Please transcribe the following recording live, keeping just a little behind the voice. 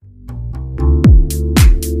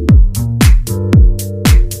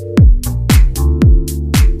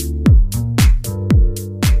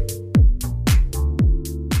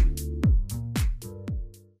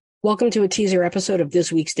Welcome to a teaser episode of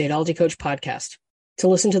this week's Dateology Coach podcast. To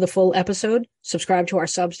listen to the full episode, subscribe to our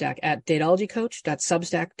Substack at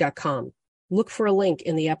dateologycoach.substack.com. Look for a link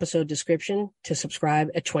in the episode description to subscribe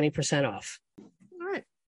at 20% off. All right.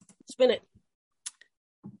 Spin it.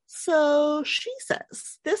 So she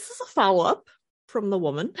says, this is a follow-up from the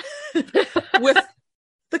woman with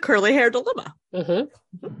the curly hair dilemma.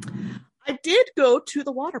 Mm-hmm. I did go to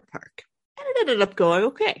the water park and it ended up going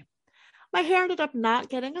okay. My hair ended up not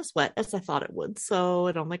getting as wet as I thought it would, so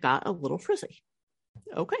it only got a little frizzy.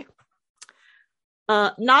 Okay.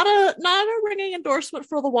 Not a ringing endorsement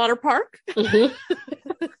for the water park, Mm-hmm.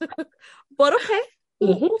 but okay,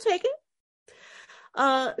 Mm-hmm. we'll take it.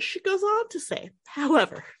 She goes on to say,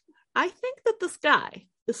 however, I think that this guy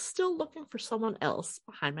is still looking for someone else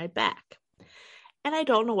behind my back, and I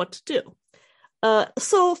don't know what to do.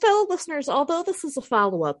 So, fellow listeners, although this is a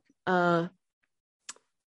follow-up,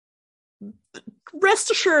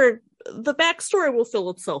 rest assured, the backstory will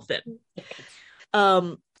fill itself in.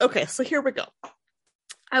 Okay, so here we go.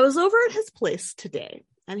 I was over at his place today,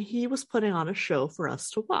 and he was putting on a show for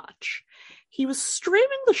us to watch. He was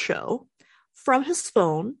streaming the show from his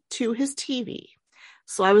phone to his TV,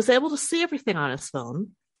 so I was able to see everything on his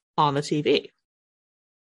phone on the TV.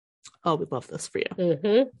 Oh, we love this for you.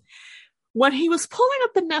 Mm-hmm. When he was pulling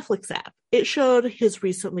up the Netflix app, it showed his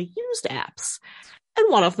recently used apps,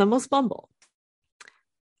 and one of them was Bumble.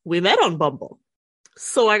 We met on Bumble,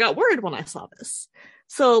 so I got worried when I saw this.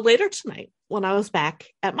 So later tonight, when I was back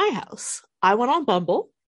at my house, I went on Bumble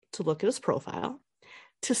to look at his profile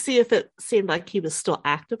to see if it seemed like he was still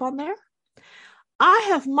active on there. I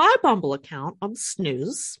have my Bumble account on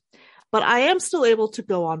Snooze, but I am still able to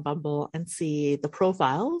go on Bumble and see the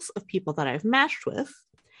profiles of people that I've matched with,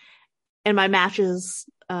 and my matches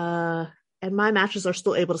are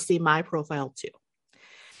still able to see my profile too.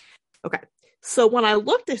 Okay. So when I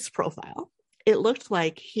looked at his profile, it looked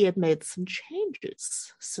like he had made some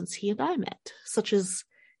changes since he and I met, such as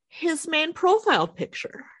his main profile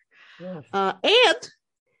picture. Yeah. And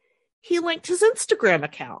he linked his Instagram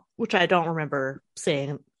account, which I don't remember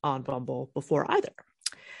seeing on Bumble before either.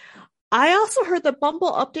 I also heard that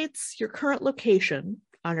Bumble updates your current location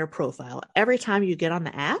on your profile every time you get on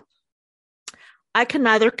the app. I can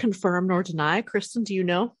neither confirm nor deny. Kristen, do you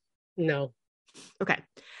know? No. Okay.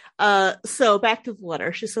 So back to the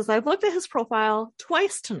letter. She says, I've looked at his profile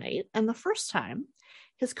twice tonight, and the first time,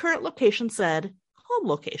 his current location said home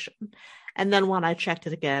location. And then when I checked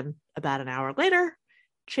it again about an hour later,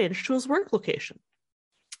 changed to his work location.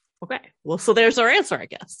 Okay. Well, so there's our answer, I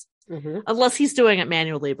guess. Mm-hmm. Unless he's doing it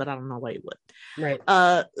manually, but I don't know why he would. Right.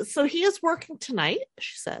 So he is working tonight,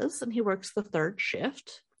 she says, and he works the third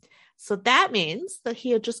shift. So that means that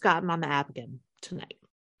he had just gotten on the app again tonight.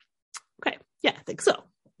 Okay. Yeah, I think so.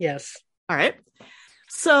 Yes. All right.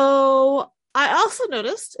 So I also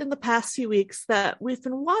noticed in the past few weeks that we've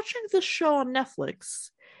been watching this show on Netflix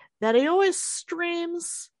that he always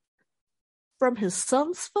streams from his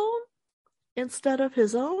son's phone instead of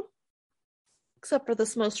his own, except for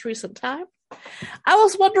this most recent time. I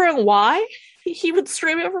was wondering why he would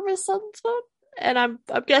stream it from his son's phone, and I'm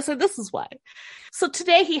guessing this is why. So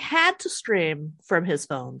today he had to stream from his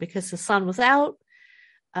phone because his son was out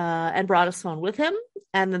and brought his phone with him.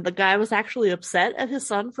 And then the guy was actually upset at his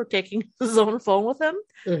son for taking his own phone with him,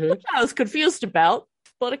 Mm-hmm. which I was confused about.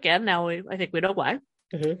 But again, now I think we know why.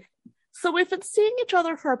 Mm-hmm. So we've been seeing each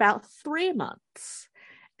other for about 3 months,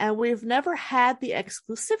 and we've never had the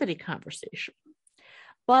exclusivity conversation.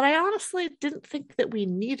 But I honestly didn't think that we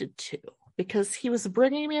needed to, because he was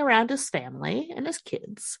bringing me around his family and his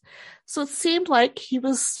kids. So it seemed like he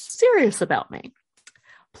was serious about me.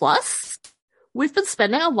 Plus, we've been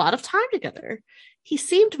spending a lot of time together. He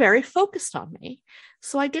seemed very focused on me,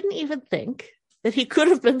 so I didn't even think that he could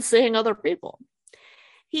have been seeing other people.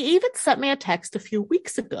 He even sent me a text a few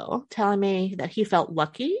weeks ago telling me that he felt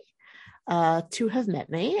lucky to have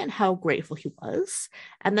met me and how grateful he was.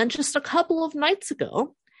 And then just a couple of nights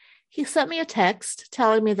ago, he sent me a text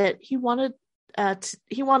telling me that he wanted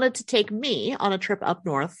to take me on a trip up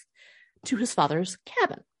north to his father's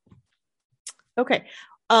cabin. Okay.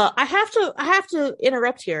 I have to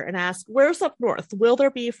interrupt here and ask, where's up north? Will there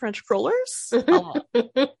be French crawlers?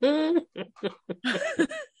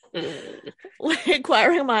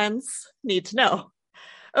 Inquiring minds need to know.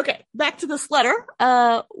 Okay, back to this letter.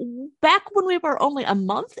 Back when we were only a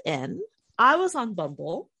month in, I was on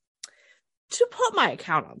Bumble to put my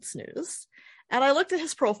account on Snooze, and I looked at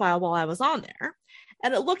his profile while I was on there,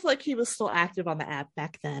 and it looked like he was still active on the app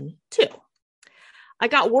back then, too. I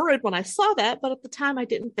got worried when I saw that, but at the time I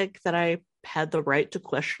didn't think that I had the right to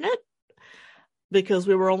question it because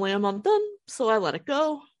we were only a month in, so I let it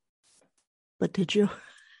go. But did you?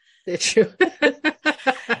 Did you?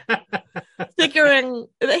 Figuring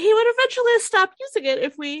that he would eventually stop using it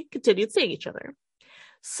if we continued seeing each other.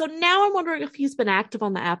 So now I'm wondering if he's been active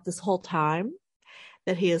on the app this whole time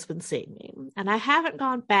that he has been seeing me. And I haven't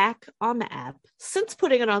gone back on the app since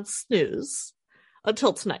putting it on snooze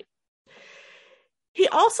until tonight. He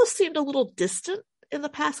also seemed a little distant in the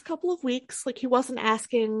past couple of weeks. Like he wasn't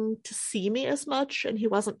asking to see me as much, and he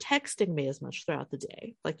wasn't texting me as much throughout the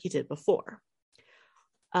day like he did before.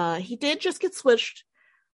 He did just get switched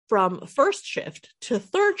from first shift to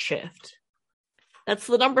third shift. That's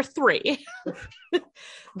the number 3.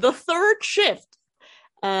 The third shift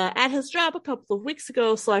at his job a couple of weeks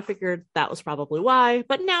ago, so I figured that was probably why.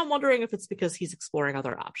 But now I'm wondering if it's because he's exploring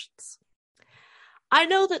other options. I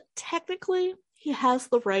know that technically he has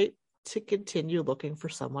the right to continue looking for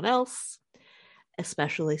someone else,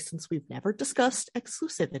 especially since we've never discussed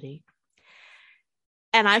exclusivity.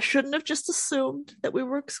 And I shouldn't have just assumed that we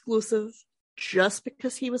were exclusive just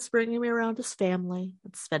because he was bringing me around his family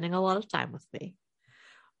and spending a lot of time with me.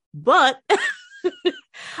 But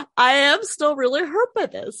I am still really hurt by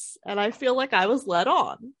this, and I feel like I was led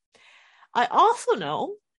on. I also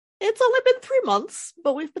know it's only been 3 months,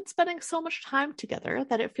 but we've been spending so much time together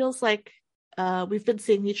that it feels like we've been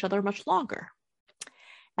seeing each other much longer.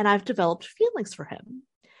 And I've developed feelings for him.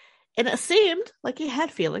 And it seemed like he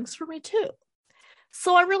had feelings for me too.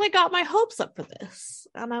 So I really got my hopes up for this.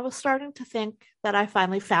 And I was starting to think that I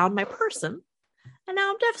finally found my person. And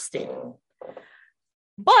now I'm devastated.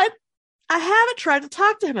 But I haven't tried to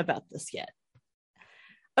talk to him about this yet.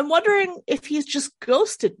 I'm wondering if he's just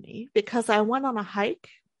ghosted me because I went on a hike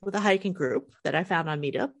with a hiking group that I found on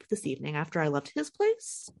Meetup this evening after I left his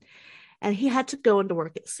place. And he had to go into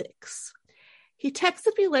work at 6. He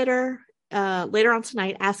texted me later on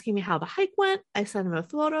tonight asking me how the hike went. I sent him a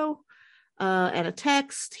photo and a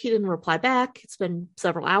text. He didn't reply back. It's been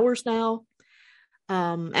several hours now.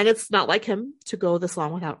 And it's not like him to go this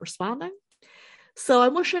long without responding. So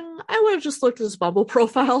I'm wishing I would have just looked at his Bumble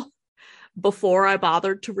profile before I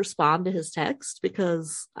bothered to respond to his text,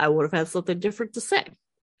 because I would have had something different to say.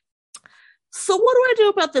 So what do I do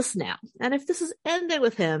about this now? And if this is ending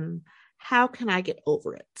with him, how can I get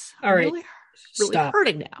over it? All right. Really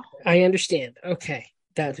hurting now. I understand. Okay.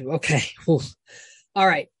 Okay. All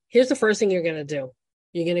right. Here's the first thing you're going to do.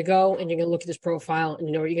 You're going to go and you're going to look at this profile, and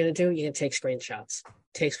you know what you're going to do? You're going to take screenshots.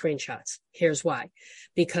 Take screenshots. Here's why.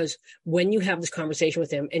 Because when you have this conversation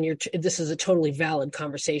with him, and this is a totally valid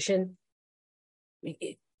conversation,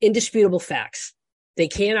 indisputable facts. They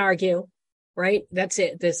can't argue, right? That's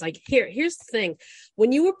it. There's like, here's the thing.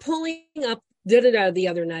 When you were pulling up the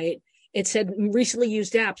other night, it said recently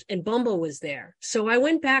used apps, and Bumble was there. So I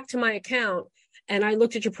went back to my account and I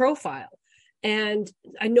looked at your profile, and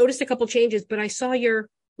I noticed a couple changes, but I saw your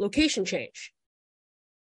location change.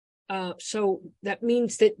 So that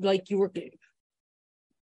means that like you were.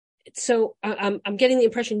 So I'm getting the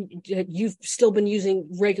impression that you've still been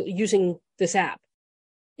using this app.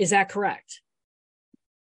 Is that correct?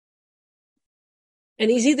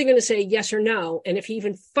 And he's either going to say yes or no. And if he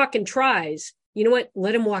even fucking tries, you know what?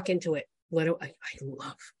 Let him walk into it. I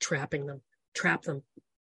love trapping them. Trap them.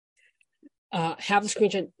 Have the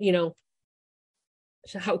screenshot,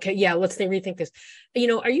 okay, yeah, let's rethink this.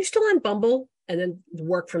 Are you still on Bumble? And then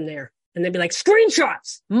work from there. And then be like,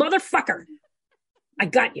 screenshots, motherfucker. I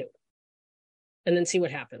got you. And then see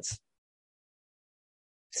what happens.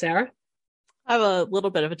 Sarah? I have a little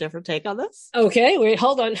bit of a different take on this. Okay, wait,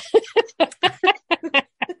 hold on.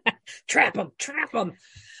 Trap them.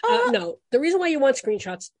 No, the reason why you want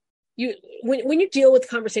screenshots, when you deal with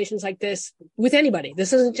conversations like this with anybody,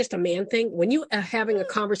 this isn't just a man thing. When you are having a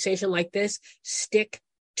conversation like this, stick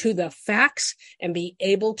to the facts and be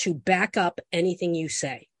able to back up anything you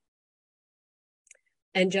say.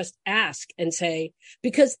 And just ask and say,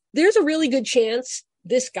 because there's a really good chance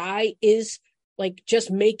this guy is like just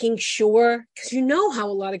making sure, because you know how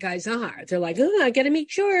a lot of guys are. They're like, I got to make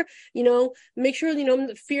sure,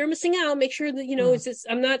 fear of missing out, make sure that,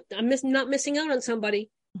 I'm not missing out on somebody.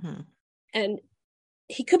 Mm-hmm. And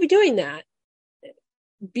he could be doing that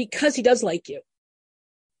because he does like you.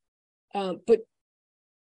 But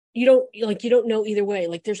you don't know either way.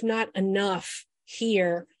 Like there's not enough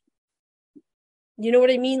here. You know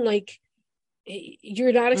what I mean? Like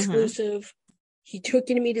you're not exclusive. Mm-hmm. He took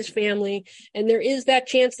you to meet his family, and there is that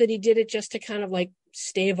chance that he did it just to kind of like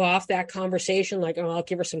stave off that conversation. Like, I'll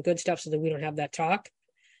give her some good stuff so that we don't have that talk.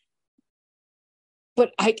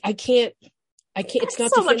 But I can't. It's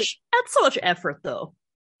not so much. That's so much effort, though.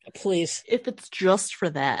 Please, if it's just for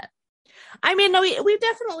that. I mean, no, we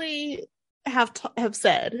definitely have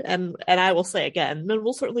said, and I will say again, men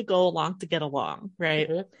will certainly go along to get along, right?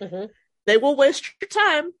 Mm-hmm, mm-hmm. They will waste your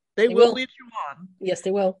time. They will lead you on. Yes,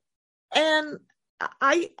 they will. And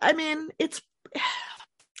I mean,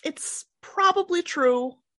 it's probably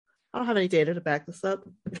true. I don't have any data to back this up.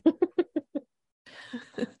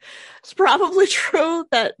 It's probably true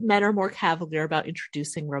that men are more cavalier about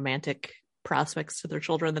introducing romantic prospects to their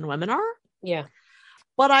children than women are. Yeah.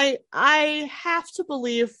 But I have to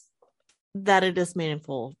believe that it is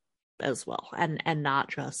meaningful as well, and not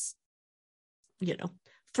just,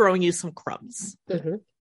 throwing you some crumbs. Mm-hmm.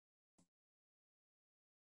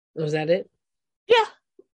 Was that it? Yeah.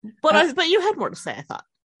 But you had more to say, I thought.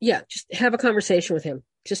 Yeah, just have a conversation with him.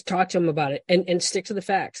 Just talk to him about it and stick to the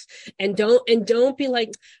facts. And don't be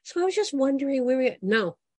like, so I was just wondering where we at.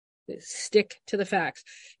 No. Stick to the facts.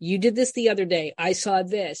 You did this the other day. I saw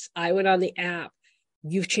this. I went on the app.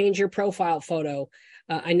 You've changed your profile photo.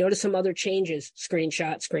 I noticed some other changes.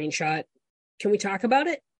 Screenshot. Can we talk about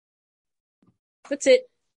it? That's it.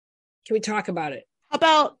 Can we talk about it?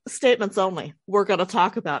 About statements only. We're going to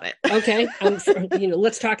talk about it. Okay.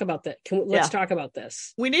 Let's talk about that. Let's talk about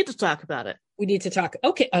this. We need to talk about it. We need to talk.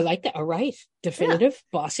 Okay. I like that. All right. Definitive,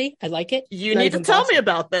 bossy. I like it. You need to tell me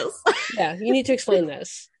about this. Yeah. You need to explain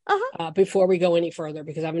this before we go any further,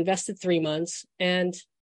 because I've invested 3 months, and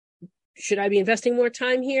should I be investing more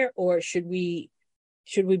time here, or should we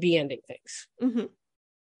be ending things? Mm-hmm.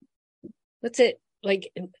 That's it.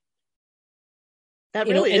 Like, that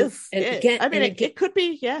really is. And it. Again, I mean, it could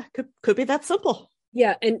be, could be that simple.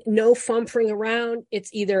 Yeah, and no fumfering around. It's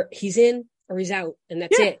either he's in or he's out, and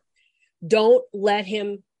that's it. Don't let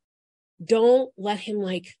him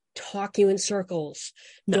like talk you in circles.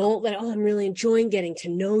 No. Don't let, I'm really enjoying getting to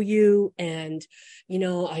know you, and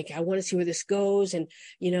I want to see where this goes, and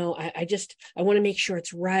I want to make sure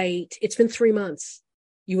it's right. It's been 3 months.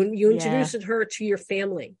 You introduced her to your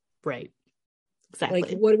family, right? Exactly.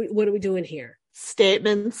 Like, what are we doing here?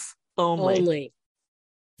 Statements only.